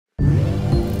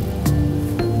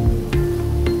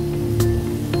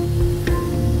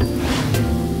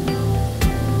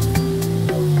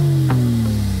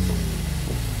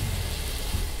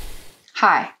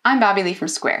Hi, I'm Bobby Lee from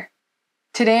Square.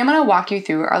 Today I'm going to walk you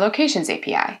through our Locations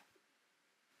API.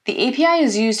 The API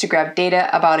is used to grab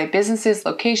data about a business's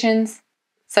locations,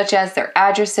 such as their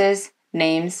addresses,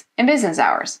 names, and business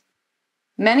hours.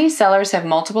 Many sellers have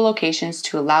multiple locations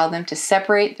to allow them to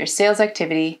separate their sales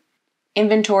activity,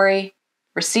 inventory,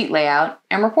 receipt layout,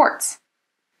 and reports.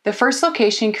 The first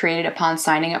location created upon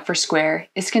signing up for Square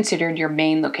is considered your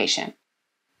main location.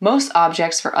 Most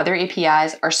objects for other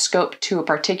APIs are scoped to a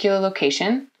particular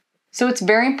location, so it's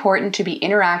very important to be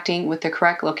interacting with the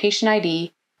correct location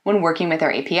ID when working with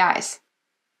our APIs.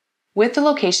 With the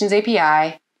Locations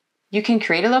API, you can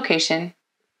create a location,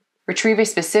 retrieve a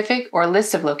specific or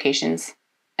list of locations,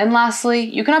 and lastly,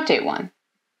 you can update one.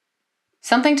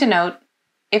 Something to note,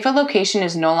 if a location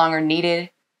is no longer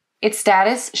needed, its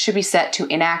status should be set to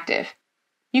inactive.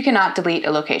 You cannot delete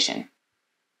a location.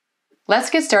 Let's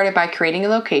get started by creating a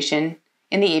location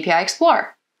in the API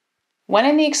Explorer. When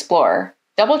in the Explorer,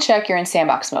 double-check you're in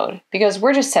Sandbox mode because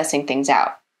we're just testing things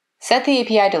out. Set the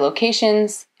API to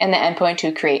Locations and the endpoint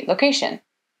to create location.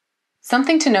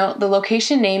 Something to note, the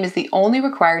location name is the only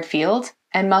required field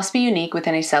and must be unique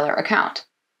within a seller account.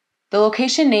 The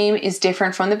location name is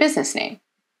different from the business name,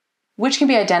 which can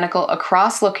be identical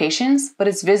across locations but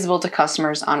is visible to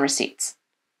customers on receipts.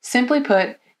 Simply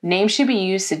put, names should be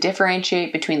used to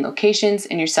differentiate between locations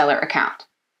in your seller account,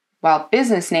 while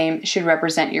business name should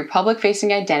represent your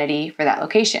public-facing identity for that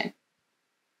location.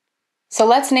 So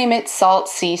let's name it Salt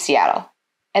Sea Seattle,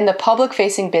 and the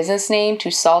public-facing business name to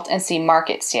Salt and Sea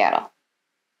Market Seattle.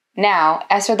 Now,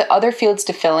 as for the other fields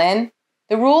to fill in,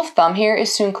 the rule of thumb here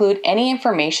is to include any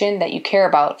information that you care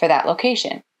about for that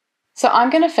location. So I'm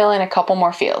going to fill in a couple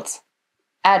more fields.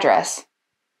 Address,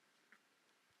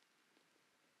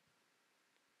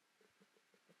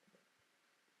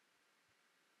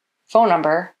 phone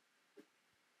number,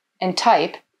 and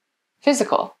type,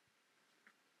 physical.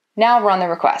 Now run the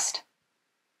request.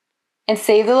 And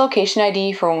save the location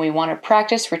ID for when we want to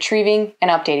practice retrieving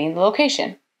and updating the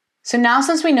location. So now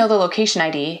since we know the location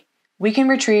ID, we can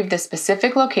retrieve the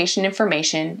specific location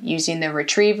information using the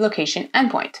retrieve location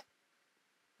endpoint.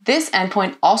 This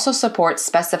endpoint also supports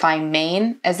specifying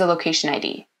main as the location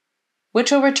ID,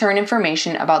 which will return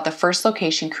information about the first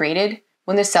location created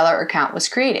when the seller account was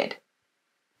created.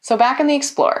 So back in the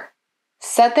Explorer,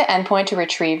 set the endpoint to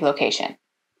retrieve location.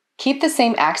 Keep the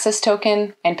same access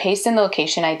token and paste in the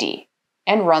location ID,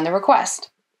 and run the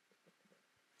request.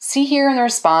 See here in the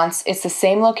response, it's the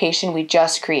same location we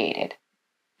just created.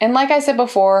 And like I said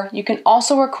before, you can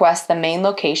also request the main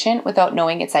location without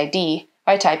knowing its ID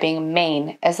by typing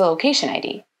main as the location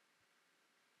ID.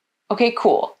 Okay,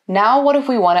 cool. Now what if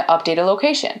we want to update a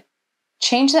location?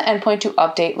 Change the endpoint to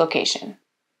update location.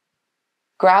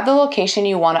 Grab the location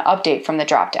you want to update from the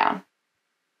dropdown.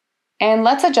 And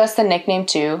let's adjust the nickname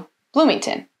to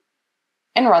Bloomington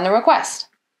and run the request.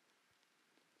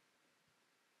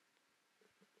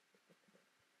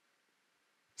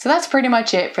 So that's pretty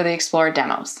much it for the Explorer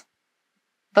demos.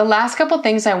 The last couple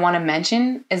things I want to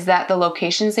mention is that the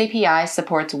Locations API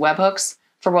supports webhooks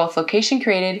for both location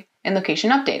created and location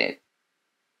updated.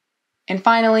 And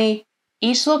finally,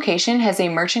 each location has a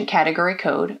merchant category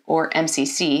code, or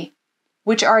MCC,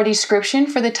 which are a description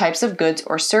for the types of goods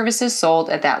or services sold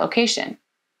at that location.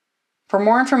 For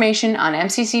more information on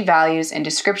MCC values and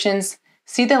descriptions,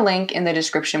 see the link in the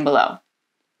description below.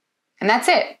 And that's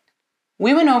it.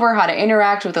 We went over how to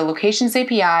interact with the Locations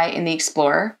API in the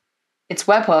Explorer, its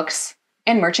webhooks,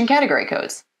 and merchant category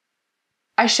codes.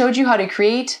 I showed you how to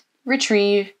create,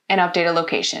 retrieve, and update a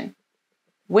location,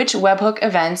 which webhook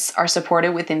events are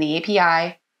supported within the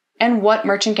API, and what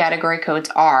merchant category codes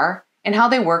are, and how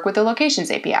they work with the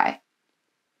Locations API.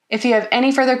 If you have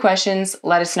any further questions,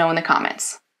 let us know in the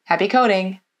comments. Happy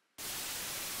coding!